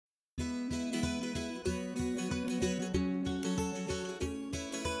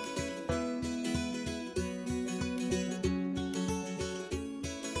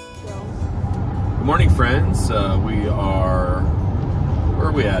morning, friends. Where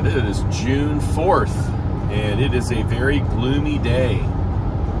are we at? It is June 4th, and it is a very gloomy day.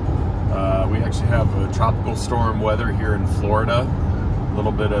 We actually have a tropical storm weather here in Florida. A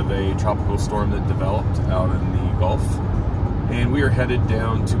little bit of a tropical storm that developed out in the Gulf. And we are headed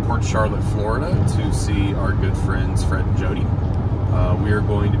down to Port Charlotte, Florida to see our good friends Fred and Jody. We are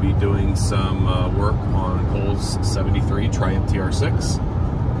going to be doing some work on Cole's 73 Triumph TR6.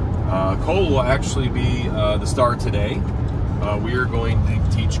 Cole will actually be the star today. We are going to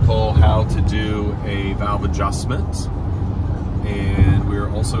teach Cole how to do a valve adjustment, and we're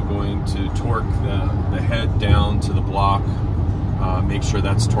also going to torque the head down to the block, make sure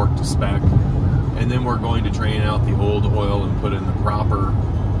that's torqued to spec, and then we're going to drain out the old oil and put in the proper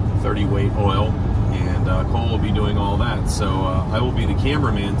 30 weight oil, and Cole will be doing all that. So I will be the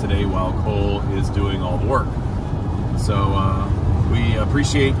cameraman today while Cole is doing all the work. So we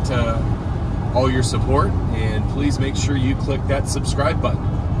appreciate all your support, and please make sure you click that subscribe button.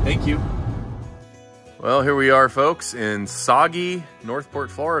 Thank you. Well, here we are, folks, in soggy Northport,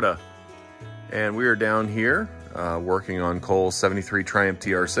 Florida. And we are down here working on Cole's 73 Triumph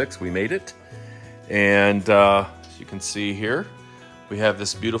TR6. We made it. And as you can see here, we have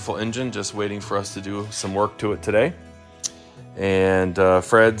this beautiful engine just waiting for us to do some work to it today. And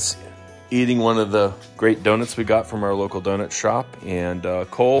Fred's eating one of the great donuts we got from our local donut shop. And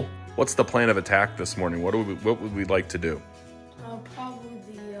Cole, what's the plan of attack this morning? What would we like to do? Probably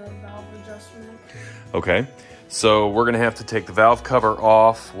the valve adjustment. Okay, so we're gonna have to take the valve cover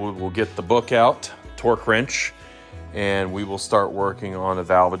off. We'll get the book out, torque wrench, and we will start working on a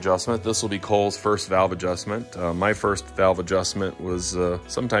valve adjustment. This will be Cole's first valve adjustment. My first valve adjustment was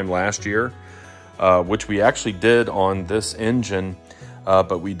sometime last year, which we actually did on this engine,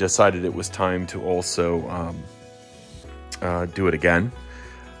 but we decided it was time to also do it again.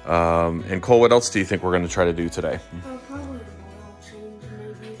 And Cole, what else do you think we're going to try to do today? Probably an oil change,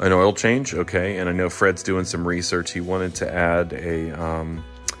 maybe. An oil change, okay. And I know Fred's doing some research. He wanted to add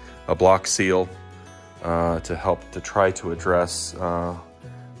a block seal to help to try to address a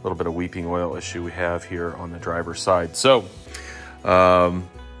little bit of weeping oil issue we have here on the driver's side. So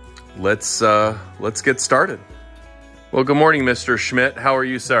let's get started. Well, good morning, Mr. Schmidt. How are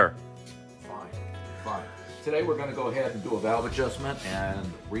you, sir? Fine. Today we're going to go ahead and do a valve adjustment and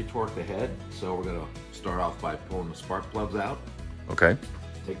retorque the head. So we're going to start off by pulling the spark plugs out. Okay.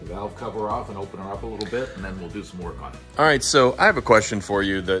 Take the valve cover off and open her up a little bit, and then we'll do some work on it. All right, so I have a question for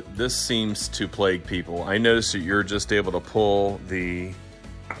you that this seems to plague people. I noticed that you're just able to pull the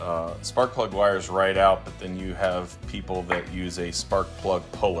spark plug wires right out, but then you have people that use a spark plug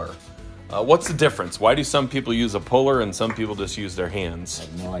puller. What's the difference? Why do some people use a puller and some people just use their hands? I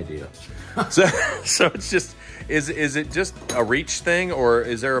have no idea. So it's just, is it just a reach thing, or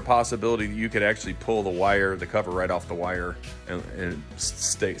is there a possibility that you could actually pull the wire, the cover right off the wire and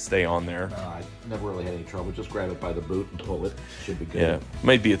stay on there? I never really had any trouble. Just grab it by the boot and pull it. Should be good. Yeah,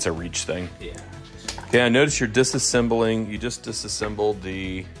 maybe it's a reach thing. Yeah. Okay, I noticed you're disassembling. You just disassembled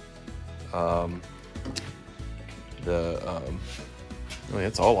the oh,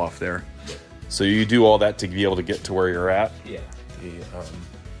 it's all off there. Yeah. So you do all that to be able to get to where you're at? Yeah. The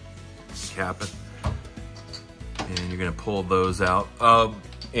cap it. And you're gonna pull those out.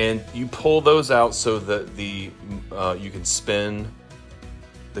 And you pull those out so that the you can spin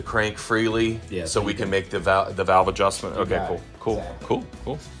the crank freely, yeah, so we can make the valve adjustment. Okay, cool. Exactly.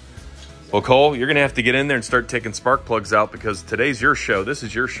 Cool. Well, Cole, you're gonna have to get in there and start taking spark plugs out, because today's your show. This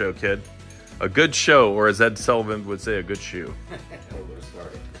is your show, kid. A good show, or as Ed Sullivan would say, a good shoe.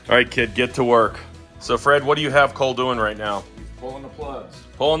 All right, kid, get to work. So, Fred, what do you have Cole doing right now? He's pulling the plugs.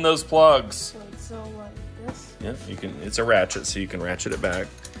 Pulling those plugs. So it's all like this? Yeah, you can. It's a ratchet, so you can ratchet it back.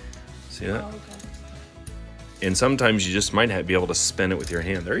 See that? Oh, okay. And sometimes you just might be able to spin it with your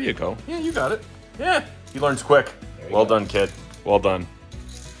hand. There you go. Yeah, you got it. Yeah, he learns quick. Well done, kid. Well done.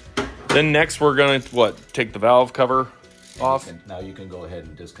 Then next we're gonna, take the valve cover off? Now you can go ahead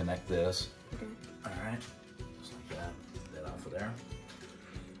and disconnect this. Okay. All right. Just like that. Get that off of there.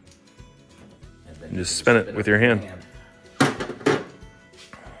 And then Just spin it with your hand.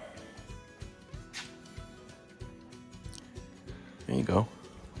 There you go.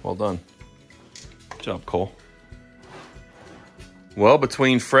 Well done. Good job, Cole. Well,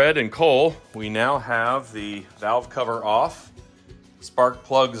 between Fred and Cole, we now have the valve cover off. Spark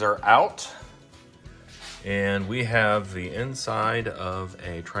plugs are out. And we have the inside of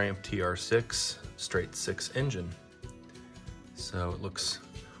a Triumph TR6 straight 6 engine. So it looks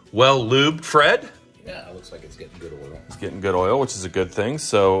well lubed, Fred. Yeah, it looks like it's getting good oil. It's getting good oil, which is a good thing.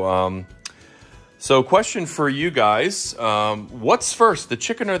 So, question for you guys. What's first, the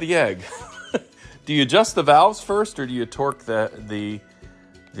chicken or the egg? Do you adjust the valves first, or do you torque the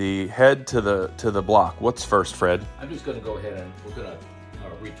head to the block? What's first, Fred? I'm just going to go ahead and we're going to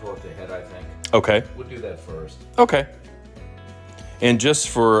retorque the head, I think. Okay. We'll do that first. Okay. And just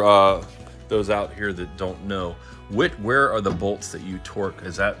for those out here that don't know, where are the bolts that you torque?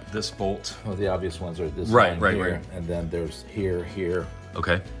 Is that this bolt? Well, the obvious ones are this Right, one right, here, right. and then there's here.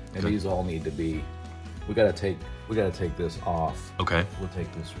 Okay. And these all need to be. We got to take this off. Okay. We'll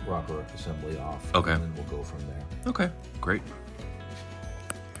take this rocker assembly off. Okay. And then we'll go from there. Okay, great.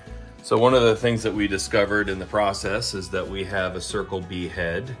 So one of the things that we discovered in the process is that we have a Circle B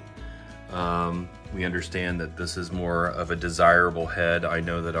head. We understand that this is more of a desirable head. I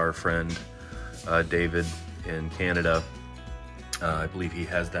know that our friend David in Canada, I believe he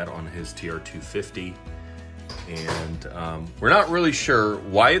has that on his TR250. And we're not really sure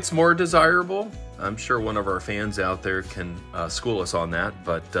why it's more desirable. I'm sure one of our fans out there can school us on that,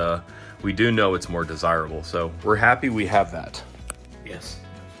 but we do know it's more desirable. So we're happy we have that. Yes.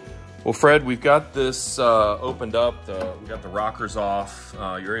 Well, Fred, we've got this opened up. We got the rockers off.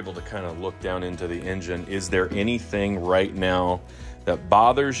 You're able to kind of look down into the engine. Is there anything right now that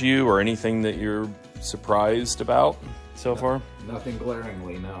bothers you, or anything that you're surprised about so far? Nothing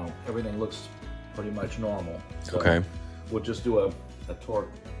glaringly, no. Everything looks pretty much normal. So Okay. We'll just do a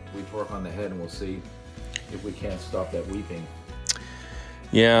retorque on the head, and we'll see if we can't stop that weeping.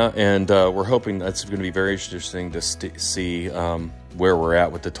 Yeah, and we're hoping that's going to be very interesting to see where we're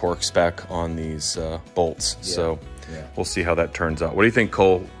at with the torque spec on these bolts. Yeah. So Yeah. we'll see how that turns out. What do you think,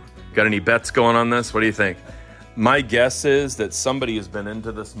 Cole? Got any bets going on this? What do you think? My guess is that somebody has been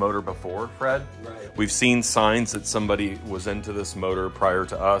into this motor before, Fred. Right. We've seen signs that somebody was into this motor prior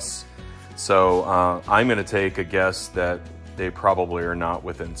to us. So I'm going to take a guess that they probably are not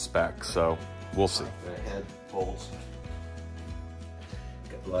within spec. So we'll see. The head bolts.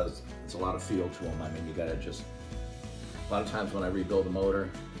 It's a lot of feel to them. I mean, you got to just. A lot of times when I rebuild a motor,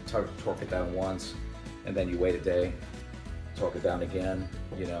 you torque it down once, and then you wait a day, torque it down again.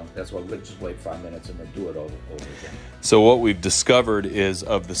 You know, that's why we just wait 5 minutes and then do it over again. So what we've discovered is,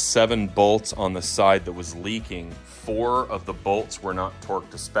 of the 7 bolts on the side that was leaking, 4 of the bolts were not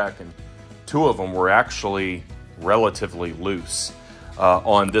torqued to spec, and 2 of them were actually relatively loose.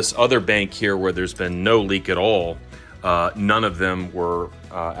 On this other bank here, where there's been no leak at all, none of them were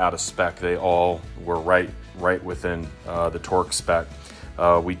out of spec. They all were right within the torque spec.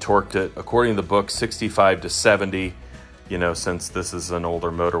 We torqued it, according to the book, 65 to 70. You know, since this is an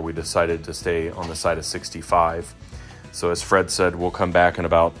older motor, we decided to stay on the side of 65. So as Fred said, we'll come back in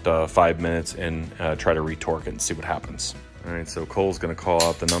about 5 minutes and try to retorque it and see what happens. All right, so Cole's gonna call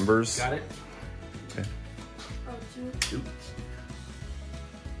out the numbers. Got it? Okay. 2.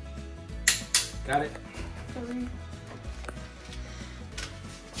 Got it? 3.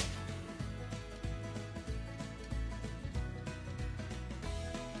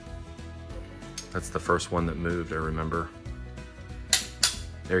 That's the first one that moved, I remember.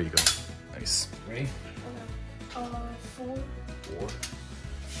 There you go. Nice. Ready? 4. 4.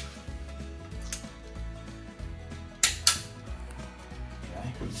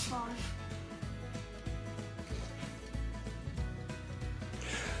 5.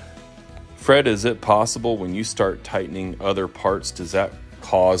 Fred, is it possible when you start tightening other parts, does that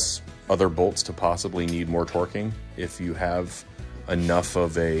cause other bolts to possibly need more torquing if you have enough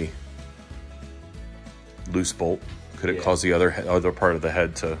of a loose bolt? Could it cause the other part of the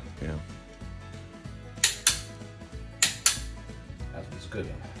head to, you know? That was a good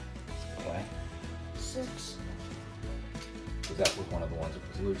one. Okay. 6. So that was one of the ones that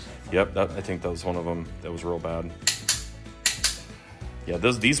was loose. Yep, I think that was one of them that was real bad. Yeah,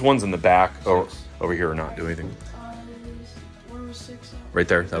 these ones in the back over here are not doing anything. Where was 6 at? Right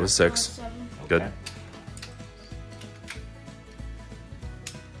there, that was 6. 7. Good. Okay.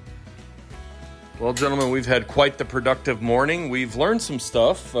 Well, gentlemen, we've had quite the productive morning. We've learned some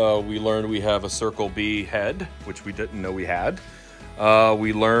stuff. We learned we have a Circle B head, which we didn't know we had.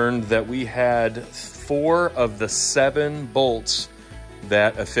 We learned that we had 4 of the 7 bolts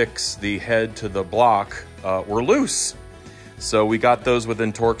that affix the head to the block were loose. So we got those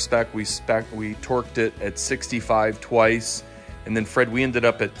within torque spec. We torqued it at 65 twice. And then, Fred, we ended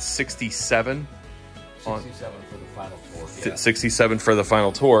up at 67. 67 for the final torque. Yeah. 67 for the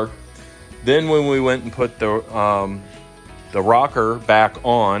final torque. Then when we went and put the rocker back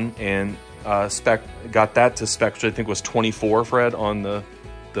on and got that to spec, which I think was 24, Fred, on the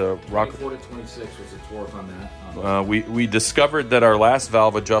rocker. 24 to 26 was the torque on that. We discovered that our last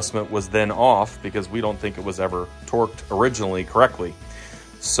valve adjustment was then off because we don't think it was ever torqued originally correctly.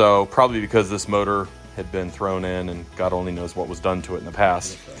 So probably because this motor had been thrown in and God only knows what was done to it in the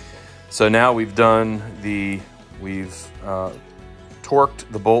past. So now we've done we've torqued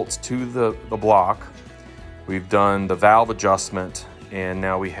the bolts to the block. We've done the valve adjustment, and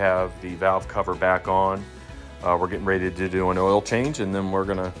now we have the valve cover back on. We're getting ready to do an oil change, and then we're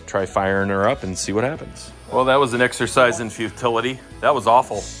gonna try firing her up and see what happens. Well, that was an exercise in futility. That was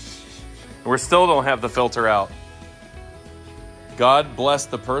awful. We still don't have the filter out. God bless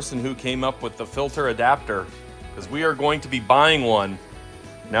the person who came up with the filter adapter, because we are going to be buying one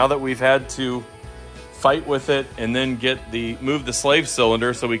now that we've had to fight with it and then move the slave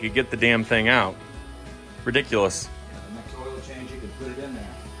cylinder so we could get the damn thing out. Ridiculous. Yeah, the next oil change, you can put it in there.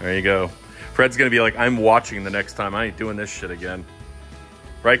 There you go. Fred's gonna be like, I'm watching the next time. I ain't doing this shit again.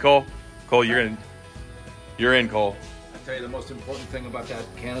 Right, Cole? Cole, you're in. You're in, Cole. I tell you, the most important thing about that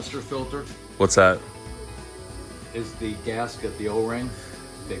canister filter What's that? is the gasket, the O-ring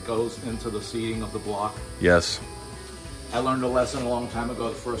that goes into the seating of the block. Yes. I learned a lesson a long time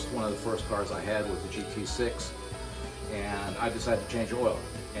ago. One of the first cars I had was the GT6, and I decided to change oil.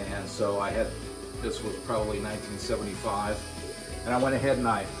 And so this was probably 1975, and I went ahead and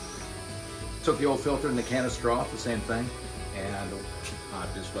I took the old filter and the canister off, the same thing, and I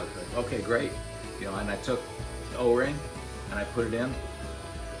just like, okay, great. You know, and I took the O-ring and I put it in,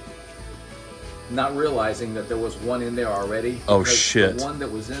 not realizing that there was one in there already. Oh shit. The one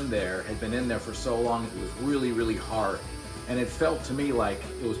that was in there had been in there for so long, it was really, really hard. And it felt to me like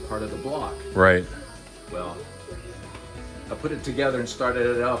it was part of the block. Right. Well, I put it together and started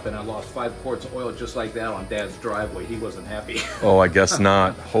it up, and I lost 5 quarts of oil just like that on Dad's driveway. He wasn't happy. Oh, I guess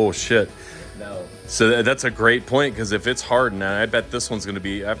not. Oh shit. No. So that's a great point, because if it's hard now, I bet this one's going to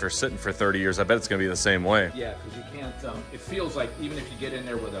be, after sitting for 30 years, I bet it's going to be the same way. Yeah, because you can't, it feels like even if you get in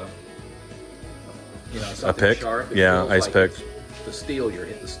there with a, you know, A something pick? sharp, it Yeah, feels ice like pick. the steel, you're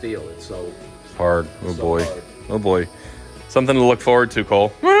hitting the steel. It's so Hard. Oh so boy. hard. Oh boy. Something to look forward to,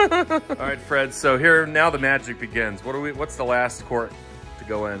 Cole. All right, Fred. So here, now the magic begins. What's the last quart to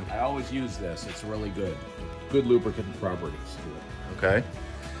go in? I always use this. It's really good. Good lubricant properties to it. Okay.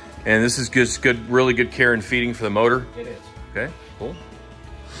 And this is just good, really good care and feeding for the motor. It is. Okay, cool.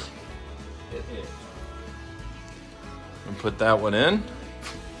 It is. And put that one in.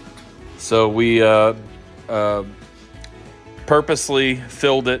 So we purposely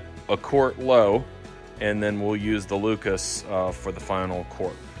filled it a quart low, and then we'll use the Lucas for the final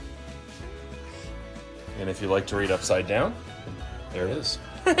quart. And if you like to read upside down, there it is.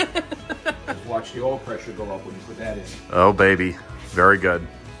 Just watch the oil pressure go up when you put that in. Oh, baby. Very good.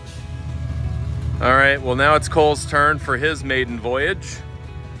 All right, well, now it's Cole's turn for his maiden voyage.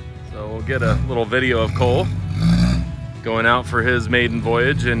 So we'll get a little video of Cole going out for his maiden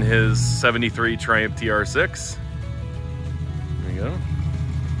voyage in his 73 Triumph TR6. There you go.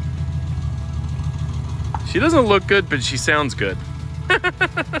 She doesn't look good, but she sounds good.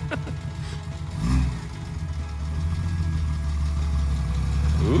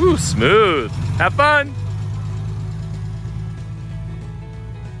 Ooh, smooth. Have fun.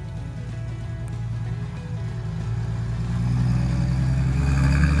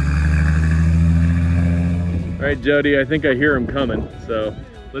 All right, Jody, I think I hear him coming. So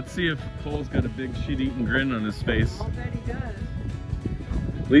let's see if Cole's got a big shit-eating grin on his face. I'll bet he does.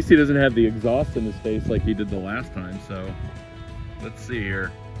 At least he doesn't have the exhaust in his face like he did the last time, so let's see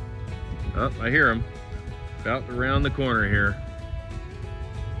here. Oh, I hear him. About around the corner here.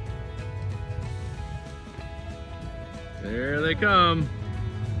 There they come.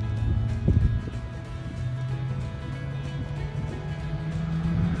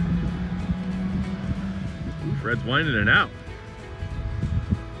 Ooh, Fred's winding it out.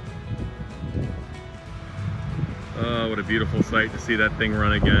 Oh, what a beautiful sight to see that thing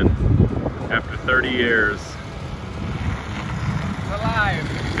run again after 30 years. It's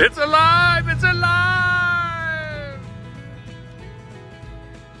alive! It's alive! It's alive!